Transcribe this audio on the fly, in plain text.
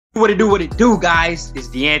What it do, guys? It's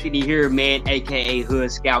DeAnthony here, man, aka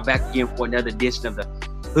Hood Scout, back again for another edition of the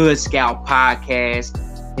Hood Scout podcast.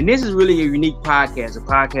 And this is really a unique podcast, a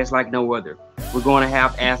podcast like no other. We're going to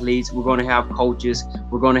have athletes, we're going to have coaches,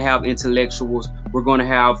 we're going to have intellectuals, we're going to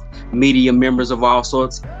have media members of all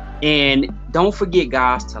sorts. And don't forget,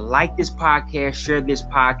 guys, to like this podcast, share this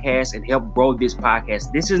podcast, and help grow this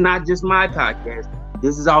podcast. This is not just my podcast.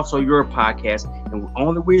 This is also your podcast. And the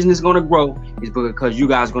only reason it's going to grow is because you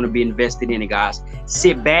guys are going to be invested in it, guys.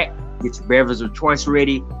 Sit back, get your beverage of choice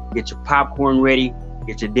ready, get your popcorn ready,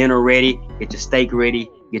 get your dinner ready, get your steak ready,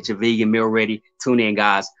 get your vegan meal ready. Tune in,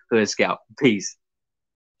 guys. Hood Scout. Peace.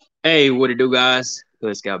 Hey, what it do, guys?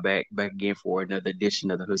 Hood Scout back again for another edition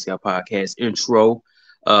of the Hood Scout podcast intro.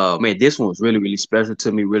 Man, this one was really special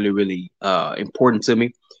to me, really important to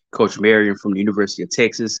me. Coach Marion from the University of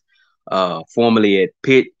Texas, formerly at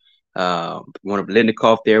Pitt, one of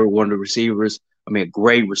Lindenkoff there, one of the receivers. I mean, a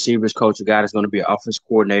great receivers coach, a guy that's going to be an offense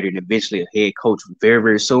coordinator and eventually a head coach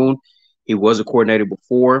very soon. He was a coordinator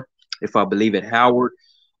before, if I believe, at Howard.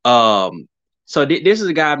 So this is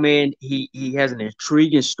a guy, man. He has an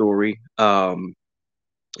intriguing story.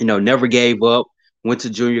 Never gave up. Went to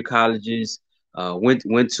junior colleges.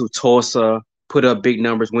 Went to Tulsa. Put up big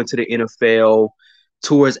numbers. Went to the NFL.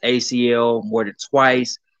 Tore his ACL more than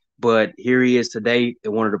twice. But here he is today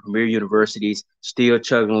at one of the premier universities, still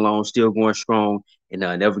chugging along, still going strong, and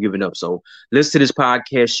never giving up. So listen to this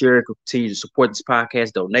podcast, share, continue to support this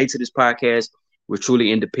podcast, donate to this podcast. We're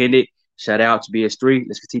truly independent. Shout out to BS3.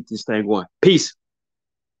 Let's keep this thing going. Peace.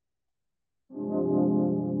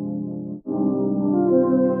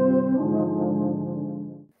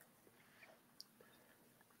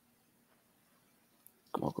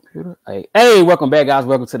 Come on, computer. Hey, welcome back, guys.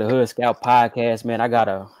 Welcome to the Hood Scout podcast, man. I got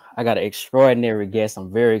an extraordinary guest.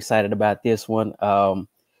 I'm very excited about this one.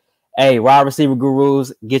 Hey, wide receiver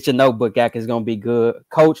gurus, get your notebook out. It's gonna be good.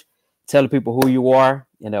 Coach, tell the people who you are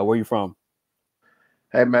and where you're from.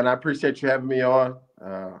 Hey, man, I appreciate you having me on.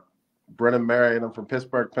 Brennan Marion, I'm from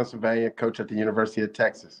Pittsburgh, Pennsylvania, coach at the University of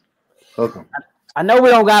Texas. Hookem. I know we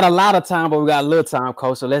don't got a lot of time, but we got a little time,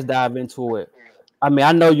 Coach, so let's dive into it. I mean,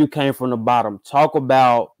 I know you came from the bottom. Talk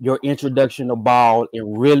about your introduction to ball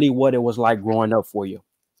and really what it was like growing up for you.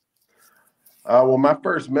 Well, my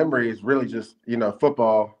first memory is really just,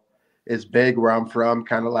 football is big where I'm from,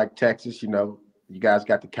 kind of like Texas. You guys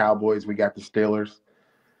got the Cowboys, we got the Steelers.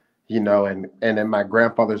 And in my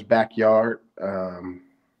grandfather's backyard,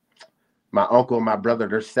 my uncle and my brother,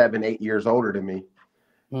 they're 7, 8 years older than me.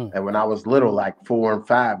 And when I was little, like 4 and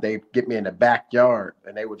 5, they'd get me in the backyard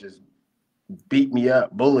and they would just beat me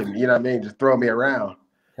up, bully me, just throw me around.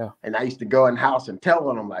 Yeah. And I used to go in the house and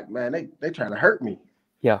tell them, like, man, they trying to hurt me.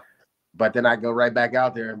 Yeah. But then I go right back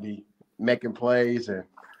out there and be making plays.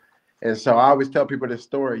 And so I always tell people this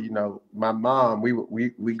story, my mom,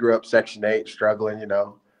 we grew up Section 8, struggling,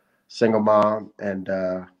 single mom, and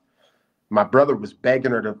my brother was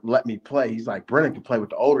begging her to let me play. He's like, Brennan can play with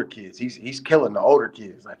the older kids. He's killing the older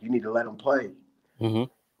kids. Like, you need to let him play.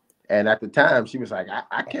 Mm-hmm. And at the time, she was like,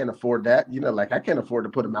 I can't afford that. I can't afford to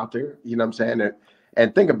put him out there. You know what I'm saying?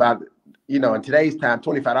 And think about it, in today's time,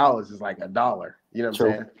 $25 is like $1. You know what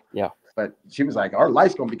I'm saying? Yeah. But she was like, our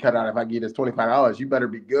life's going to be cut out if I give this $25. You better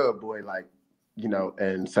be good, boy. Like,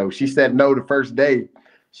 and so she said no the first day.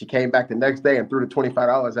 She came back the next day and threw the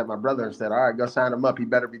 $25 at my brother and said, all right, go sign him up. He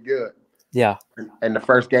better be good. Yeah. And the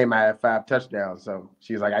first game, I had 5 touchdowns. So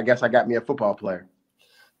she was like, I guess I got me a football player.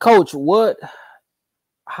 Coach,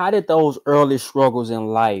 how did those early struggles in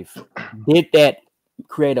life, did that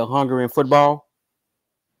create a hunger in football?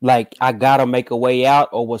 Like, I got to make a way out,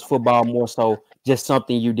 or was football more so just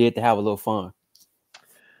something you did to have a little fun?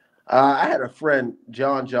 I had a friend,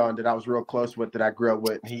 John, that I was real close with, that I grew up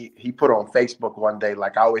with. He put on Facebook one day,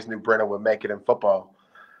 like, I always knew Brennan would make it in football.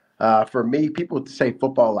 For me, people say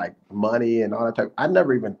football like money and all that type. I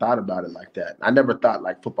never even thought about it like that. I never thought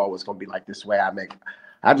like football was going to be like this way.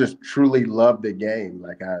 I just truly loved the game.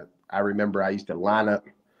 Like, I remember I used to line up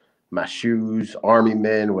my shoes, Army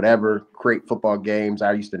men, whatever, create football games.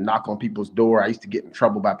 I used to knock on people's door. I used to get in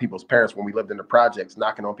trouble by people's parents when we lived in the projects,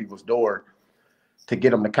 knocking on people's door to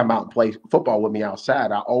get them to come out and play football with me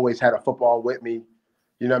outside. I always had a football with me.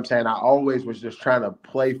 You know what I'm saying? I always was just trying to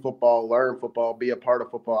play football, learn football, be a part of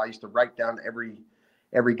football. I used to write down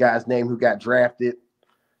every guy's name who got drafted.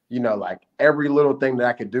 Like every little thing that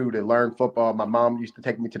I could do to learn football. My mom used to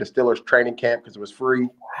take me to the Steelers training camp because it was free.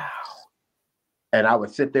 Wow. And I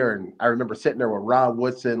would sit there, and I remember sitting there with Ron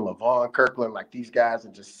Woodson, LaVon Kirkland, like these guys,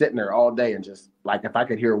 and just sitting there all day and just like, if I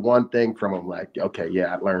could hear one thing from them, like, okay,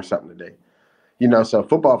 yeah, I learned something today. So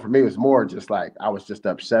football for me was more just like, I was just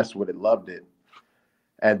obsessed with it, loved it.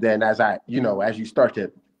 And then as as you start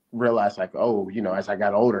to realize like, oh, as I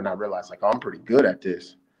got older and I realized like, oh, I'm pretty good at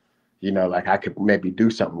this, like I could maybe do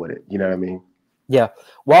something with it. You know what I mean? Yeah.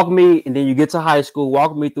 Walk me, and then you get to high school.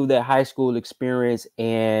 Walk me through that high school experience,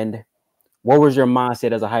 and what was your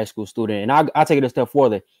mindset as a high school student? And I'll take it a step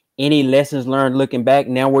further. Any lessons learned looking back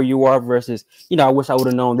now where you are versus, I wish I would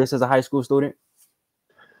have known this as a high school student?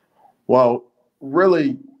 Well,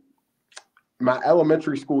 really, my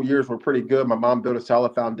elementary school years were pretty good. My mom built a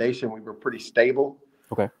solid foundation. We were pretty stable.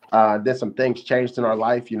 Okay. Then some things changed in our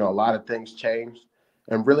life. A lot of things changed.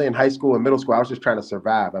 And really in high school and middle school, I was just trying to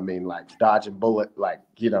survive. I mean, like dodging bullet, like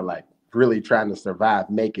really trying to survive,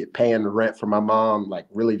 make it, paying the rent for my mom, like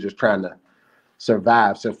really just trying to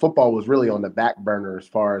survive. So football was really on the back burner as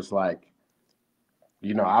far as like,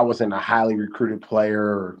 I wasn't a highly recruited player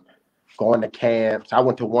or going to camps. I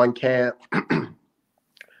went to one camp.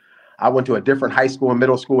 I went to a different high school and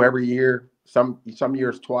middle school every year, some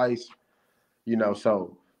years twice,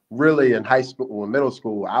 so really in high school and middle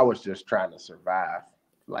school, I was just trying to survive,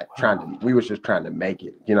 like we was just trying to make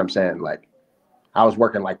it, you know what I'm saying? Like I was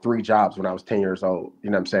working like 3 jobs when I was 10 years old, you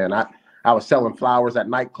know what I'm saying? I was selling flowers at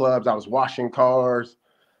nightclubs. I was washing cars.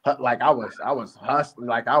 Like I was hustling,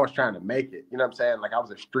 like I was trying to make it, you know what I'm saying? Like I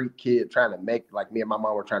was a street kid trying to make, like me and my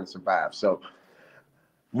mom were trying to survive. So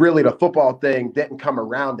really the football thing didn't come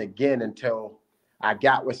around again until I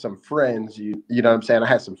got with some friends. You know what I'm saying? I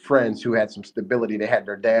had some friends who had some stability. They had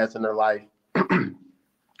their dads in their life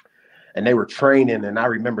and they were training. And I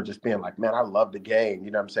remember just being like, man, I love the game.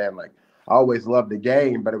 You know what I'm saying? Like I always loved the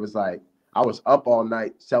game, but it was like, I was up all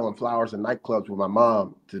night selling flowers in nightclubs with my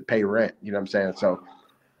mom to pay rent. You know what I'm saying? So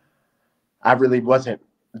I really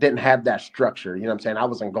didn't have that structure. You know what I'm saying? I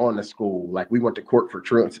wasn't going to school. Like we went to court for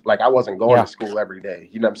truth. Like I wasn't going to school every day.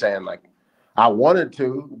 You know what I'm saying? Like I wanted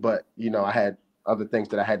to, but I had other things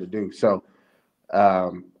that I had to do. So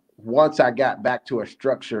once I got back to a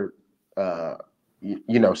structured,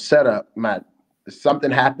 setup,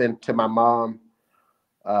 something happened to my mom.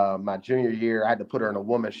 My junior year, I had to put her in a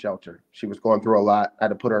woman's shelter. She was going through a lot. I had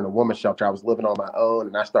to put her in a woman's shelter. I was living on my own,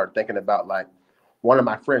 and I started thinking about like one of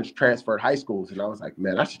my friends transferred high schools, and I was like,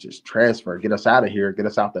 man, I should just transfer, get us out of here, get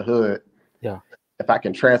us out the hood. Yeah. If I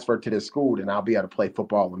can transfer to this school, then I'll be able to play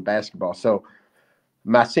football and basketball. So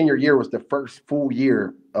my senior year was the first full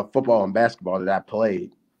year of football and basketball that I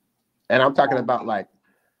played, and I'm talking about like,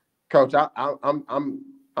 coach, I'm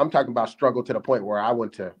talking about struggle to the point where I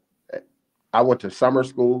went to summer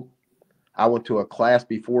school, I went to a class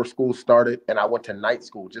before school started, and I went to night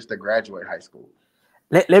school just to graduate high school.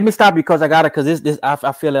 Let me stop because I got it, because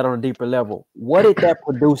I feel that on a deeper level. What did that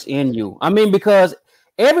produce in you? I mean, because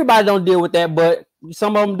everybody don't deal with that, but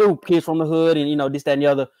some of them do. Kids from the hood, and this, that, and the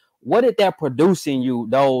other. What did that produce in you?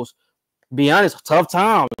 Those, be honest, tough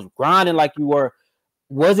times, grinding like you were.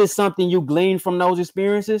 Was it something you gleaned from those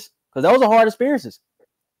experiences? Because those are hard experiences.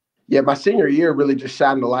 Yeah, my senior year really just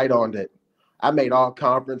shined the light on that. I made all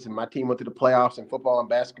conference, and my team went to the playoffs in football and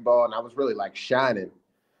basketball, and I was really like shining.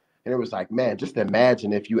 And it was like, man, just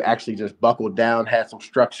imagine if you actually just buckled down, had some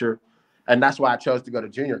structure. And that's why I chose to go to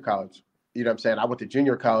junior college. You know what I'm saying? I went to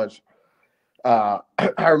junior college. I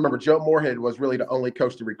remember Joe Moorhead was really the only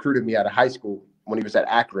coach that recruited me out of high school when he was at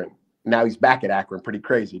Akron. Now he's back at Akron, pretty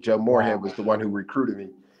crazy. Joe Moorhead was the one who recruited me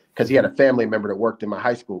because he had a family member that worked in my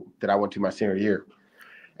high school that I went to my senior year.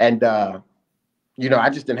 And, I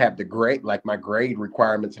just didn't have the grade, like my grade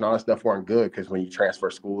requirements and all that stuff weren't good because when you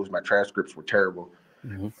transfer schools, my transcripts were terrible.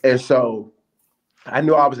 Mm-hmm. And so I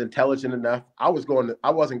knew I was intelligent enough. I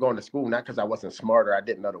wasn't going to school, not because I wasn't smart or I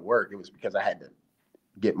didn't know the work. It was because I had to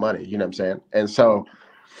get money, you know what I'm saying? And so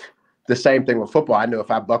the same thing with football. I knew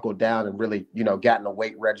if I buckled down and really, got in a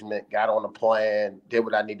weight regimen, got on a plan, did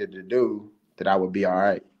what I needed to do, that I would be all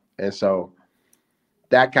right. And so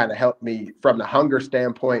that kind of helped me from the hunger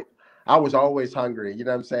standpoint. I was always hungry, you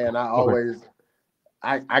know what I'm saying?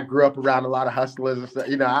 I grew up around a lot of hustlers and stuff.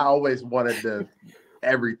 I always wanted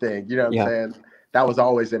everything, you know what I'm saying? That was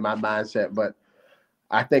always in my mindset. But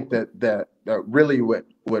I think that the really what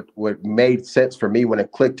made sense for me when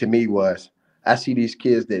it clicked to me was I see these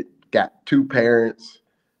kids that got 2 parents.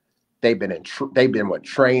 They've been with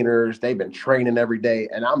trainers. They've been training every day,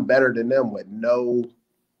 and I'm better than them with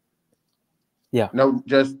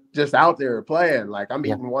just out there playing. Like I'm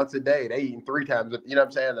eating once a day. They eating 3 times. You know what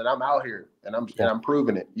I'm saying? And I'm out here, and I'm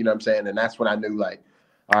proving it. You know what I'm saying? And that's when I knew, like,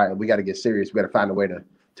 all right, we got to get serious. We got to find a way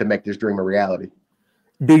to make this dream a reality.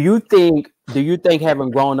 Do you think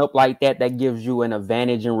having grown up like that gives you an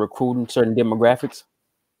advantage in recruiting certain demographics?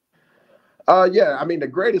 Yeah. I mean, the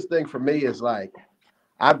greatest thing for me is like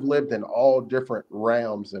I've lived in all different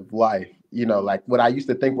realms of life. Like what I used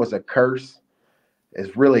to think was a curse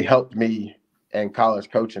has really helped me in college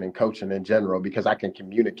coaching and coaching in general, because I can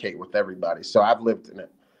communicate with everybody. So I've lived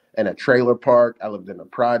in a trailer park. I lived in the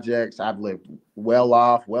projects. I've lived well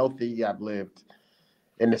off, wealthy. I've lived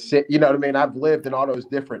in the city. You know what I mean? I've lived in all those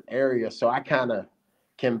different areas. So I kind of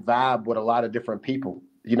can vibe with a lot of different people.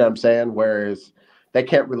 You know what I'm saying? Whereas they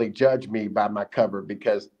can't really judge me by my cover,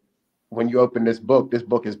 because when you open this book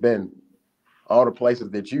has been all the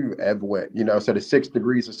places that you ever went, you know. So the 6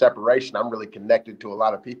 degrees of separation, I'm really connected to a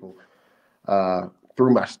lot of people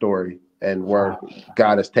through my story and where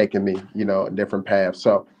God has taken me, you know, in different paths.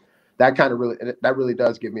 So that really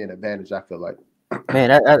does give me an advantage, I feel like.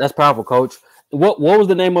 Man, that's powerful, Coach. What was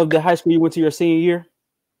the name of the high school you went to your senior year?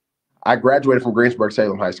 I graduated from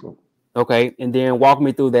Greensburg-Salem High School. Okay, and then walk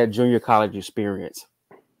me through that junior college experience.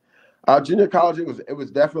 Junior college, it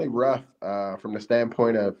was definitely rough from the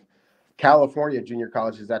standpoint of California junior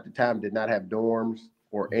colleges at the time did not have dorms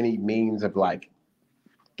or any means of like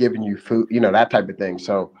giving you food, you know, that type of thing.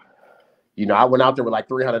 So, you know, I went out there with like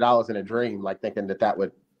 $300 in a dream, like thinking that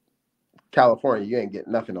would California, you ain't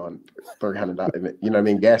getting nothing on $300. You know what I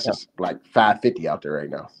mean? Gas is like $5.50 out there right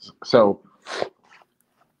now. So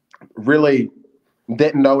really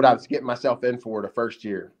didn't know what I was getting myself in for the first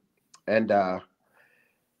year. And,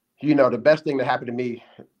 you know, the best thing that happened to me,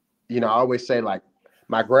 you know, I always say, like,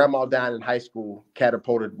 my grandma dying in high school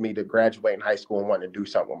catapulted me to graduate in high school and wanting to do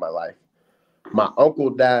something with my life. My uncle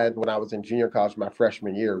died when I was in junior college, my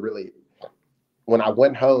freshman year. Really, when I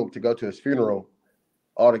went home to go to his funeral,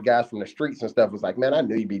 all the guys from the streets and stuff was like, man, I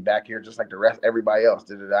knew you'd be back here just like the rest, everybody else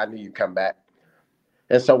did. I knew you'd come back.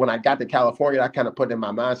 And so when I got to California, I kind of put in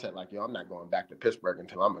my mindset, like, yo, I'm not going back to Pittsburgh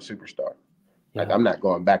until I'm a superstar. Yeah. Like, I'm not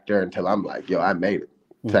going back there until I'm like, yo, I made it.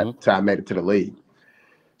 So I made it to the league.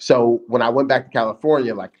 So when I went back to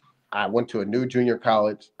California, like, I went to a new junior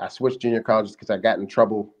college. I switched junior colleges because I got in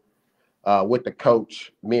trouble with the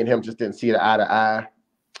coach. Me and him just didn't see eye to eye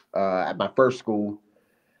at my first school.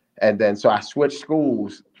 And then so I switched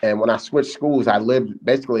schools. And when I switched schools, I lived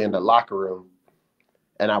basically in the locker room.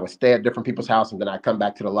 And I would stay at different people's house, and then I'd come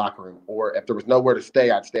back to the locker room. Or if there was nowhere to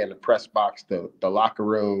stay, I'd stay in the press box, the locker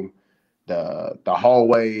room, the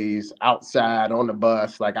hallways, outside, on the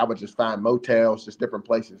bus. Like, I would just find motels, just different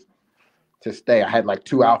places to stay. I had like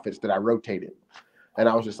 2 outfits that I rotated. And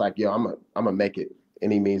I was just like, yo, I'm gonna make it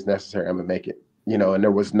any means necessary. I'm gonna make it, you know. And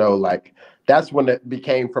there was no, like, that's when it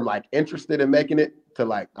became from like interested in making it to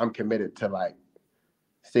like, I'm committed to like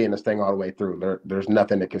seeing this thing all the way through. There's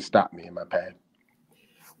nothing that can stop me in my path.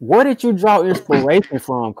 Where did you draw inspiration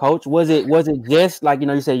from, Coach? Was it just like, you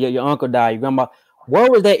know, you said your uncle died, your grandma? Where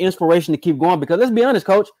was that inspiration to keep going? Because let's be honest,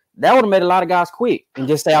 Coach, that would have made a lot of guys quit and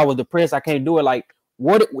just say, I was depressed, I can't do it. Like,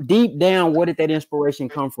 deep down, where did that inspiration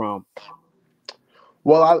come from?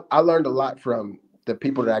 Well, I learned a lot from the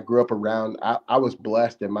people that I grew up around. I was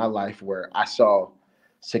blessed in my life where I saw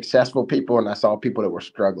successful people and I saw people that were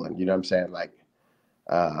struggling. You know what I'm saying? Like,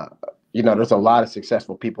 you know, there's a lot of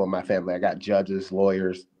successful people in my family. I got judges,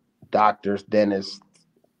 lawyers, doctors, dentists,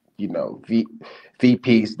 you know,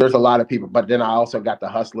 VPs. There's a lot of people, but then I also got the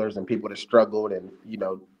hustlers and people that struggled and, you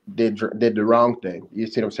know, did the wrong thing. You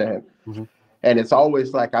see what I'm saying? Mm-hmm. And it's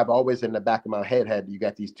always like, I've always in the back of my head you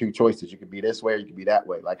got these 2 choices. You could be this way or you could be that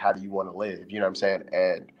way. Like, how do you want to live? You know what I'm saying?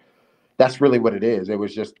 And that's really what it is. It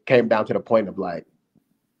was just came down to the point of like,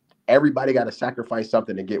 everybody got to sacrifice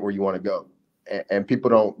something to get where you want to go. And people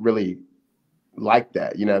don't really like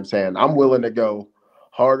that. You know what I'm saying? I'm willing to go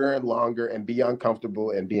harder and longer and be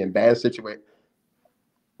uncomfortable and be in bad situations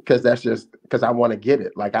because that's just because I want to get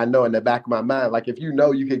it. Like, I know in the back of my mind, like, if you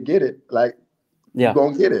know you could get it, like, you're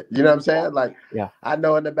going to get it. You know what I'm saying? Like, I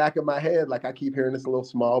know in the back of my head, like, I keep hearing this little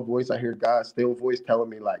small voice. I hear God's still voice telling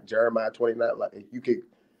me, like, Jeremiah 29, like, you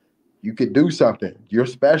could do something. You're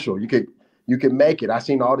special. You could make it. I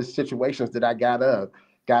seen all these situations that I got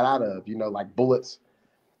out of, you know, like bullets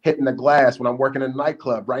hitting the glass when I'm working in a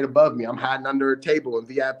nightclub right above me. I'm hiding under a table in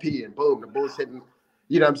VIP and boom, the bullets hitting,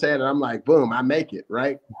 you know what I'm saying? And I'm like, boom, I make it,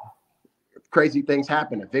 right? Crazy things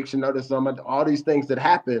happen. Eviction notice, all these things that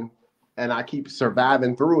happen, and I keep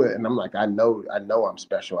surviving through it. And I'm like, I know I'm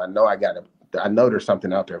special. I know there's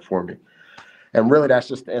something out there for me. And really, that's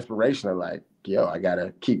just the inspiration of like, yo, I got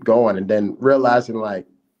to keep going. And then realizing like,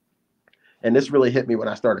 and this really hit me when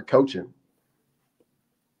I started coaching.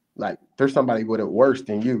 Like, there's somebody with it worse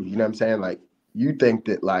than you. You know what I'm saying? Like, you think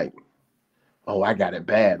that like, oh, I got it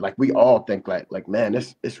bad. Like, we all think like, man,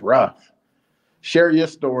 it's rough. Share your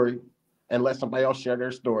story and let somebody else share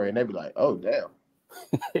their story. And they be like, oh, damn.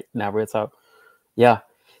 Now real talk. Yeah.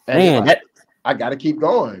 And man, like, I got to keep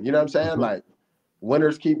going. You know what I'm saying? Mm-hmm. Like,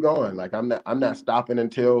 winners keep going. Like, I'm not stopping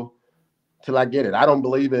until I get it. I don't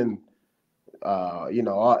believe in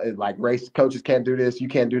like race coaches can't do this, you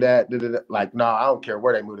can't do that. Da, da, da. Like, no, I don't care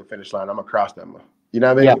where they move the finish line. I'm gonna cross them. You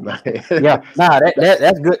know what I mean? Yeah. Nah,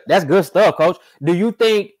 that's good. That's good stuff, Coach. Do you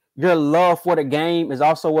think your love for the game is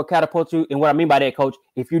also what catapults you? And what I mean by that, Coach,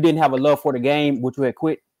 if you didn't have a love for the game, would you have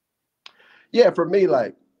quit? Yeah, for me,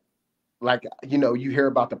 like you hear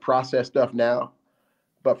about the process stuff now,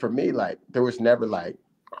 but for me, like there was never like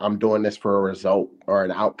I'm doing this for a result or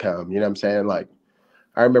an outcome. You know what I'm saying? Like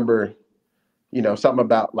I remember, something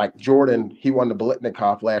about like Jordan, he won the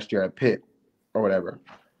Biletnikoff last year at Pitt or whatever.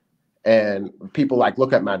 And people like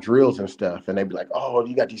look at my drills and stuff and they be like, oh,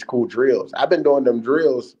 you got these cool drills. I've been doing them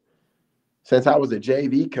drills since I was a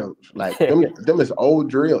JV coach. Like them is old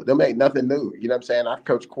drills. Them ain't nothing new. You know what I'm saying? I've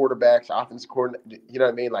coached quarterbacks, offense coordinator. You know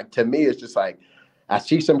what I mean? Like to me, it's just like I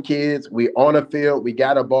see some kids, we on a field, we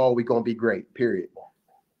got a ball, we gonna be great, period.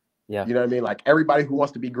 Yeah. You know what I mean? Like everybody who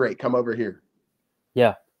wants to be great, come over here.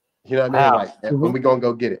 Yeah. You know what I mean? Like and we gonna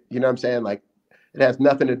go get it. You know what I'm saying? Like it has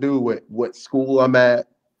nothing to do with what school I'm at.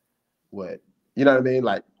 You know what I mean?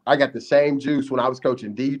 Like I got the same juice when I was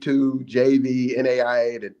coaching D2, JV,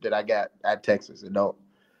 NAIA that I got at Texas. It don't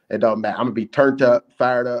matter. I'm gonna be turned up,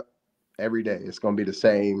 fired up every day. It's gonna be the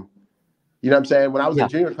same. You know what I'm saying? When I was in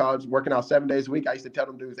junior college, working out 7 days a week, I used to tell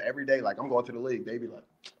them dudes every day, like, I'm going to the league. They'd be like,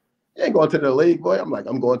 you ain't going to the league, boy. I'm like,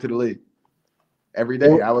 I'm going to the league. Every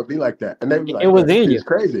day I would be like that. And they'd be like, it was in you. It's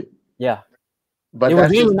crazy. Yeah. But it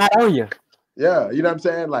was in you, not on you. Yeah, you know what I'm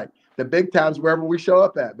saying? Like the big times, wherever we show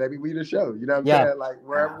up at, baby, we the show. You know what I'm saying? Like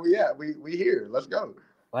wherever we at, we here. Let's go.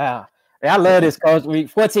 Wow. I love this, Coach. We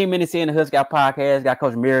 14 minutes in the Hood Scout podcast, got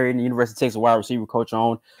Coach Marion, the University of Texas wide receiver coach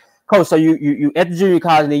on. Coach, so you at the junior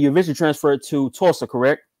college and then you eventually transferred to Tulsa,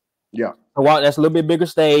 correct? Yeah. So that's a little bit bigger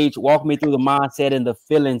stage. Walk me through the mindset and the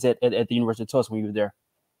feelings at the University of Tulsa when you were there.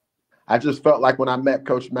 I just felt like when I met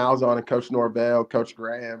Coach Malzahn and Coach Norvell, Coach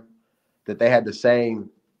Graham, that they had the same,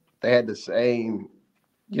 you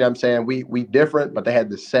know what I'm saying? We different, but they had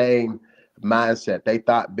the same mindset. They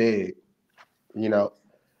thought big,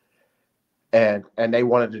 and they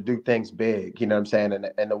wanted to do things big, you know what I'm saying?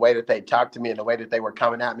 And the way that they talked to me and the way that they were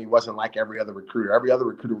coming at me wasn't like every other recruiter. Every other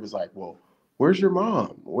recruiter was like, well, where's your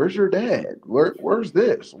mom? Where's your dad? Where's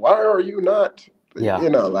this? Why are you not? Yeah.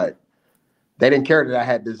 Like they didn't care that I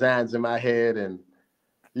had designs in my head and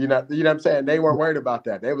you know what I'm saying? They weren't worried about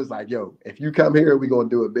that. They was like, yo, if you come here, we're gonna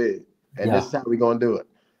do it big. And this is how we're gonna do it.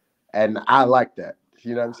 And I like that.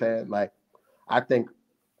 You know what I'm saying? Like I think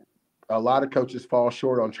a lot of coaches fall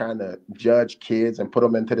short on trying to judge kids and put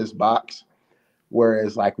them into this box.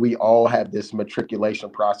 Whereas like we all have this matriculation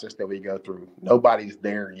process that we go through. Nobody's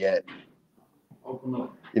there yet. You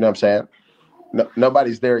know what I'm saying?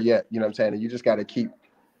 Nobody's there yet. You know what I'm saying? And you just got to keep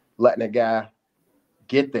letting a guy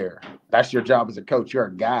get there. That's your job as a coach. You're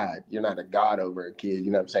a guide. You're not a god over a kid.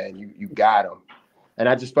 You know what I'm saying? You guide them. And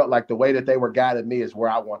I just felt like the way that they were guiding me is where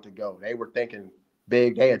I want to go. They were thinking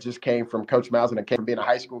big. They had just came from Coach Malzahn and came from being a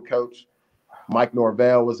high school coach. Mike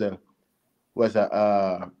Norvell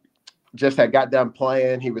just had got done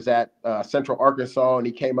playing. He was at Central Arkansas and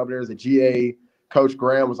he came up there as a GA. Coach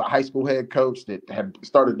Graham was a high school head coach that had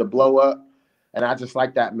started to blow up. And I just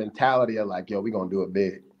like that mentality of like, yo, we're going to do it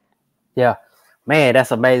big. Yeah. Man,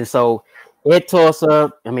 that's amazing. So at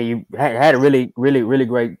Tulsa, I mean, you had a really, really, really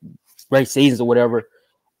great seasons or whatever.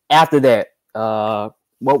 After that,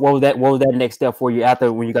 what was that next step for you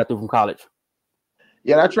after when you got through from college?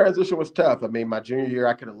 Yeah, that transition was tough. I mean, my junior year,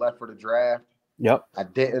 I could have left for the draft. Yep. I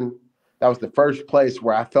didn't. That was the first place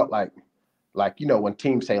where I felt like, when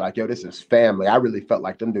teams say like, yo, this is family, I really felt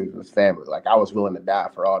like them dudes was family. Like I was willing to die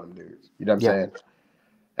for all them dudes. You know what I'm saying?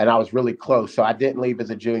 And I was really close. So I didn't leave as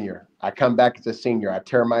a junior. I come back as a senior. I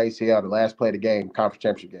tear my ACL the last play of the game, conference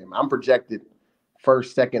championship game. I'm projected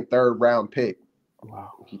first, second, third round pick.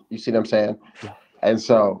 Wow. You see what I'm saying? Yeah. And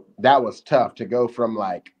so that was tough to go from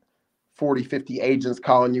like 40, 50 agents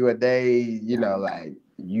calling you a day, like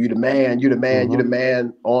you the man, you the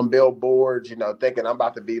man on billboards, thinking I'm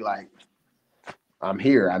about to be like, I'm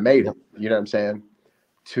here. I made it. You know what I'm saying?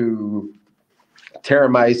 To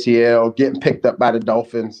tearing my ACL, getting picked up by the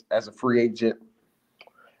Dolphins as a free agent,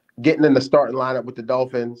 getting in the starting lineup with the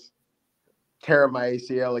Dolphins, tearing my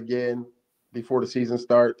ACL again before the season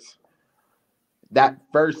starts. That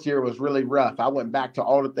first year was really rough. I went back to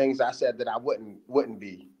all the things I said that I wouldn't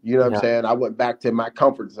be. You know what I'm saying? I went back to my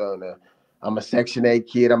comfort zone. I'm a Section 8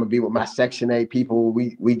 kid. I'm gonna be with my Section 8 people.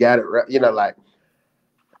 We got it right. Like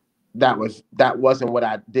that wasn't what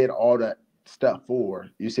I did all that stuff for.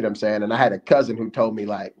 You see what I'm saying? And I had a cousin who told me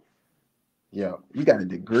like, yo, you got a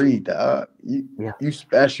degree, dog. You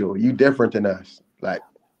special. You different than us. Like,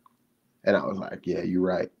 and I was like, yeah, you're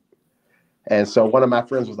right. And so one of my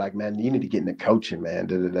friends was like, man, you need to get into coaching, man.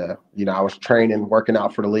 Da, da, da. You know, I was training, working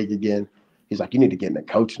out for the league again. He's like, you need to get into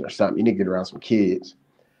coaching or something. You need to get around some kids.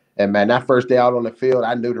 And man, that first day out on the field,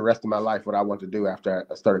 I knew the rest of my life what I wanted to do after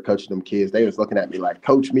I started coaching them kids. They was looking at me like,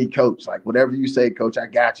 coach me, coach. Like, whatever you say, coach, I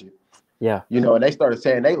got you. Yeah. You know, and they started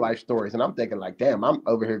saying their life stories. And I'm thinking like, damn, I'm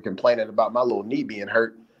over here complaining about my little knee being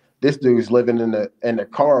hurt. This dude's living in the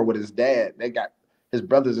car with his dad. They got his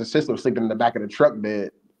brothers and sisters sleeping in the back of the truck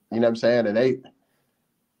bed. You know what I'm saying?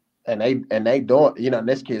 And they doing, you know, and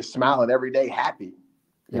this kid's smiling every day, happy.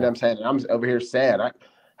 You know what I'm saying? And I'm over here sad.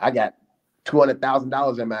 I got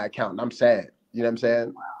 $200,000 in my account and I'm sad. You know what I'm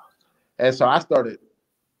saying? Wow. And so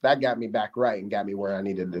that got me back right and got me where I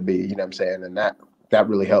needed to be. You know what I'm saying? And that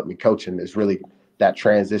really helped me. Coaching is really that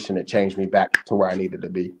transition that changed me back to where I needed to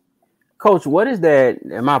be. Coach, what is that?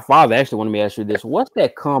 And my father actually wanted me to ask you this. What's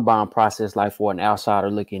that combine process like for an outsider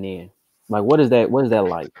looking in? Like, what is that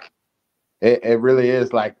like? It really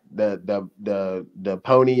is like the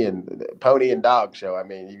pony and dog show. I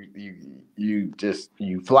mean,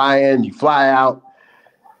 you fly in, you fly out.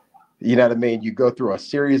 You know what I mean? You go through a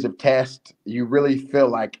series of tests. You really feel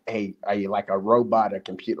like a robot, a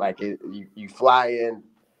computer. Like you fly in.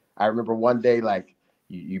 I remember one day, like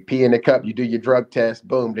you pee in the cup, you do your drug test,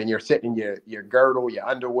 boom. Then you're sitting in your girdle, your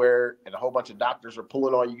underwear, and a whole bunch of doctors are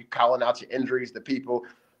pulling on you, calling out your injuries to people.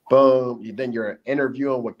 Boom. Then you're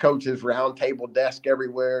interviewing with coaches, round table desk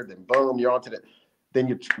everywhere. Then boom, you're on to then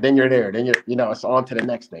you're there. Then it's on to the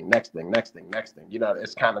next thing. You know,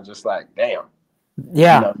 it's kind of just like, damn.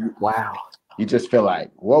 Yeah. You know, wow. You just feel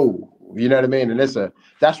like, whoa. You know what I mean? And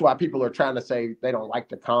that's why people are trying to say they don't like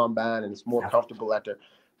the combine and it's more comfortable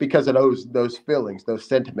because of those feelings, those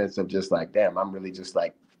sentiments of just like, damn, I'm really just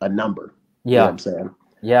like a number. Yeah. You know what I'm saying?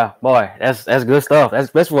 Yeah, boy, that's good stuff.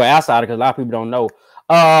 That's for an outsider because a lot of people don't know.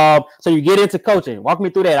 So you get into coaching. Walk me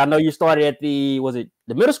through that. I know you started at was it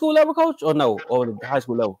the middle school level, coach, or no, or the high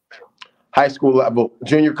school level? High school level,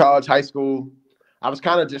 junior college, high school. I was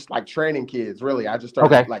kind of just like training kids, really. I just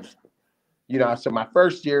started so my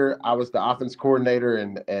first year I was the offense coordinator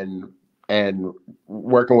and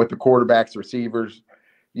working with the quarterbacks, receivers,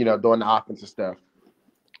 you know, doing the offensive stuff.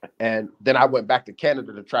 And then I went back to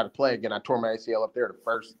Canada to try to play again. I tore my ACL up there the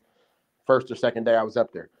first or second day I was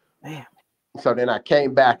up there. Man. So then I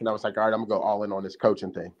came back and I was like, all right, I'm gonna go all in on this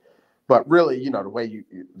coaching thing. But really, you know, the way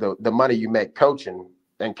the money you make coaching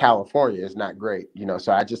in California is not great, you know.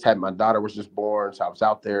 So I just had my daughter was just born, so I was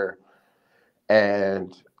out there,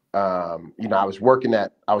 and you know, I was working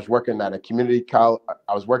at a community college.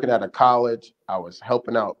 I was working at a college. I was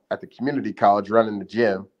helping out at the community college, running the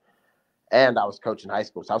gym, and I was coaching high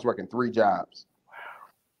school. So I was working 3 jobs.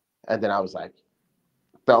 And then I was like,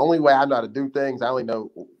 the only way I know how to do things, I only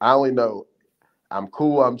know I'm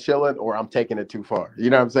cool, I'm chilling, or I'm taking it too far. You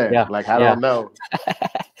know what I'm saying? Yeah. Like, I don't know.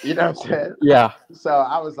 You know what I'm saying? Yeah. So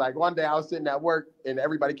I was like, one day I was sitting at work and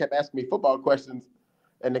everybody kept asking me football questions.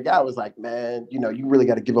 And the guy was like, man, you know, you really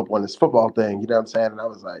got to give up on this football thing. You know what I'm saying? And I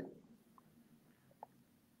was like,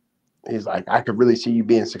 he's like, I could really see you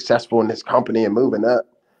being successful in this company and moving up.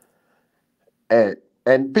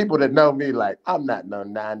 And people that know me, like, I'm not no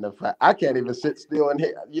 9 to 5. I can't even sit still in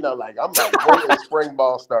here. You know, like, I'm like waiting spring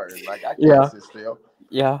ball starting. Like, I can't sit still.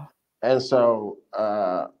 Yeah. And so,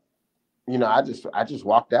 you know, I just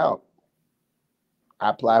walked out. I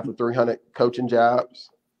applied for 300 coaching jobs,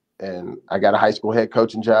 and I got a high school head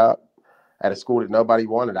coaching job at a school that nobody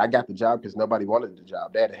wanted. I got the job because nobody wanted the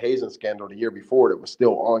job. They had a hazing scandal the year before that was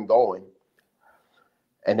still ongoing.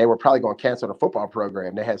 And they were probably going to cancel the football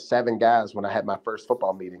program. They had 7 guys when I had my first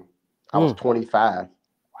football meeting. I was 25. Wow.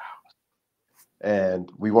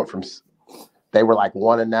 And we went from – they were like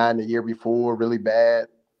 1-9 the year before, really bad.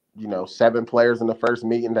 You know, 7 players in the first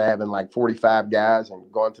meeting to having like 45 guys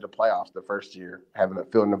and going to the playoffs the first year, having a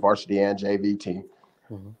field in the varsity and JV team.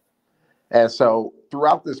 Mm-hmm. And so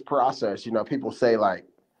throughout this process, you know, people say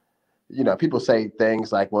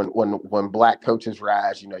things like when black coaches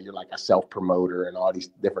rise, you know, you're like a self-promoter and all these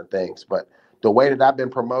different things. But the way that I've been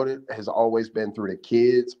promoted has always been through the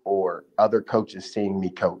kids or other coaches seeing me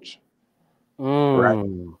coach. Right.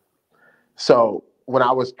 So when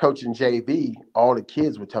I was coaching JV, all the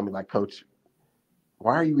kids would tell me, like, Coach,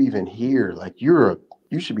 why are you even here? Like, you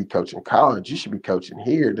should be coaching college. You should be coaching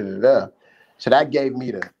here. Da, da, da. So that gave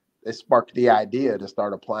me it sparked the idea to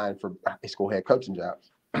start applying for high school head coaching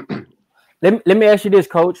jobs. Let me ask you this,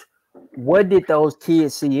 Coach. What did those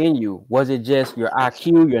kids see in you? Was it just your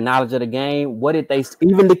IQ, your knowledge of the game? What did they,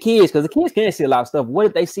 even the kids, because the kids can't see a lot of stuff. What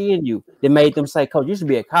did they see in you that made them say, Coach, you should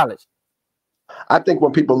be at college? I think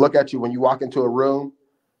when people look at you, when you walk into a room,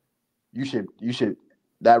 you should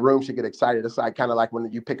that room should get excited. It's like kind of like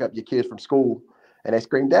when you pick up your kids from school and they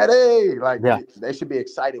scream, "Daddy!" Like they should be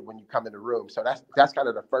excited when you come in the room. So that's kind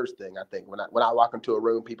of the first thing I think. When I walk into a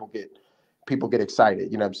room, people get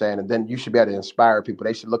excited. You know what I'm saying? And then you should be able to inspire people.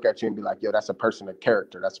 They should look at you and be like, "Yo, that's a person of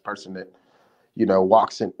character. That's a person that, you know,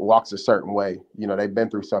 walks a certain way. You know, they've been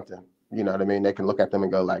through something. You know what I mean? They can look at them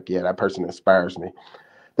and go like, yeah, that person inspires me."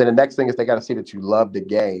 Then the next thing is they got to see that you love the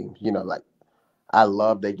game. You know, like I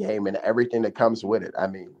love the game and everything that comes with it. I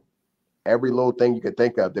mean, every little thing you could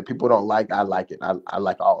think of that people don't like, I like it. I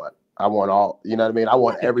like all it. I want all, you know what I mean? I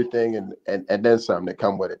want everything and then some that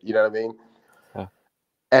come with it. You know what I mean? Huh.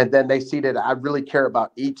 And then they see that I really care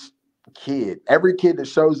about each kid. Every kid that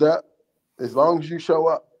shows up, as long as you show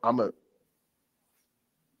up, you know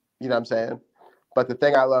what I'm saying? But the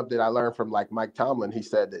thing I love that I learned from like Mike Tomlin, he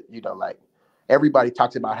said that, you know, like everybody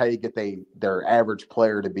talks about how you get their average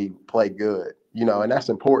player to play good, you know, and that's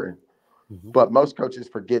important. Mm-hmm. But most coaches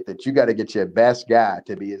forget that you got to get your best guy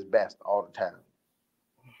to be his best all the time.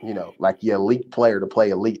 You know, like your elite player to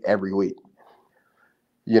play elite every week.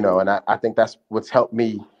 You know, and I think that's what's helped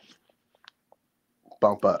me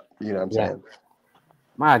bump up. You know what I'm saying?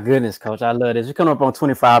 My goodness, Coach, I love this. We're coming up on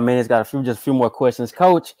 25 minutes. Got just a few more questions,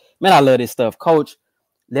 Coach. Man, I love this stuff, Coach.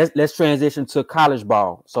 Let's transition to college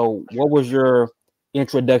ball. So, what was your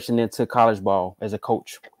introduction into college ball as a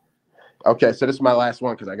coach? Okay, so this is my last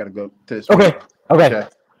one because I got to go to this. Okay. All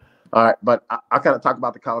right, but I kind of talk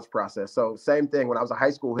about the college process. So, same thing. When I was a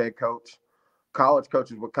high school head coach, college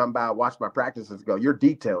coaches would come by, watch my practices, and go, "You're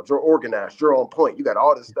detailed, you're organized, you're on point. You got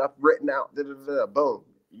all this stuff written out. Boom,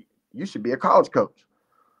 you should be a college coach."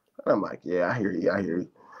 And I'm like, "Yeah, I hear you."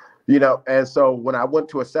 You know, and so when I went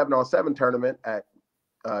to a 7-on-7 tournament at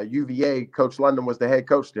UVA, Coach London was the head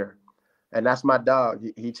coach there. And that's my dog.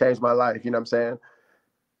 He changed my life. You know what I'm saying?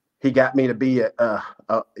 He got me to be you know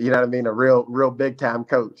what I mean? A real big time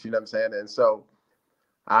coach. You know what I'm saying? And so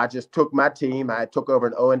I just took my team. I took over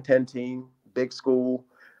an 0-10 team, big school.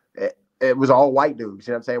 It was all white dudes.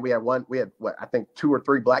 You know what I'm saying? We had what, I think 2 or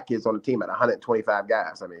 3 black kids on the team at 125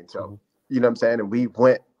 guys. I mean, so, you know what I'm saying? And we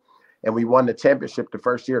went and we won the championship the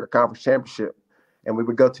first year, the conference championship. And we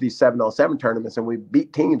would go to these 7-on-7 tournaments and we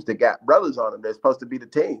beat teams that got brothers on them. They're supposed to be the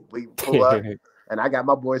team. We pull up and I got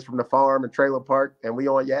my boys from the farm and trailer park and we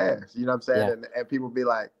on your ass. You know what I'm saying? Yeah. And people be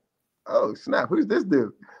like, "Oh, snap, who's this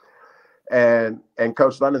dude?" And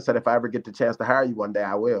Coach London said, "If I ever get the chance to hire you one day,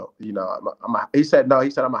 I will." You know, he said, I'm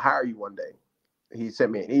going to hire you one day. He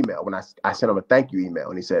sent me an email when I sent him a thank you email.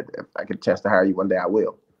 And he said, "If I get a chance to hire you one day, I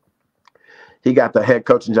will." He got the head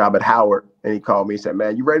coaching job at Howard, and he called me and said,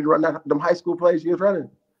 "Man, you ready to run them high school plays you was running?"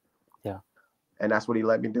 Yeah. And that's what he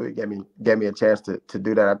let me do. He gave me a chance to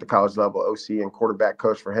do that at the college level, OC and quarterback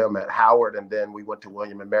coach for him at Howard. And then we went to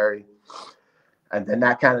William and Mary. And then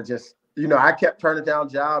that kind of just, you know, I kept turning down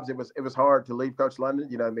jobs. It was hard to leave Coach London.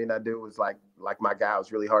 You know what I mean? That dude was like my guy. It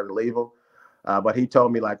was really hard to leave him. But he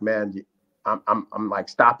told me like, "Man, I'm like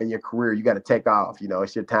stopping your career. You got to take off. You know,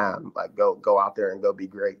 it's your time. Like go out there and go be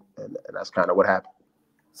great." And that's kind of what happened.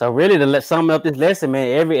 So really, to sum up this lesson, man,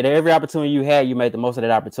 every opportunity you had, you made the most of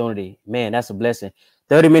that opportunity. Man, that's a blessing.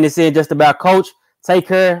 30 minutes in, just about, Coach. Take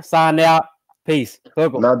care. Sign out. Peace.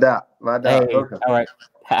 No doubt. Hey, all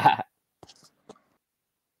right.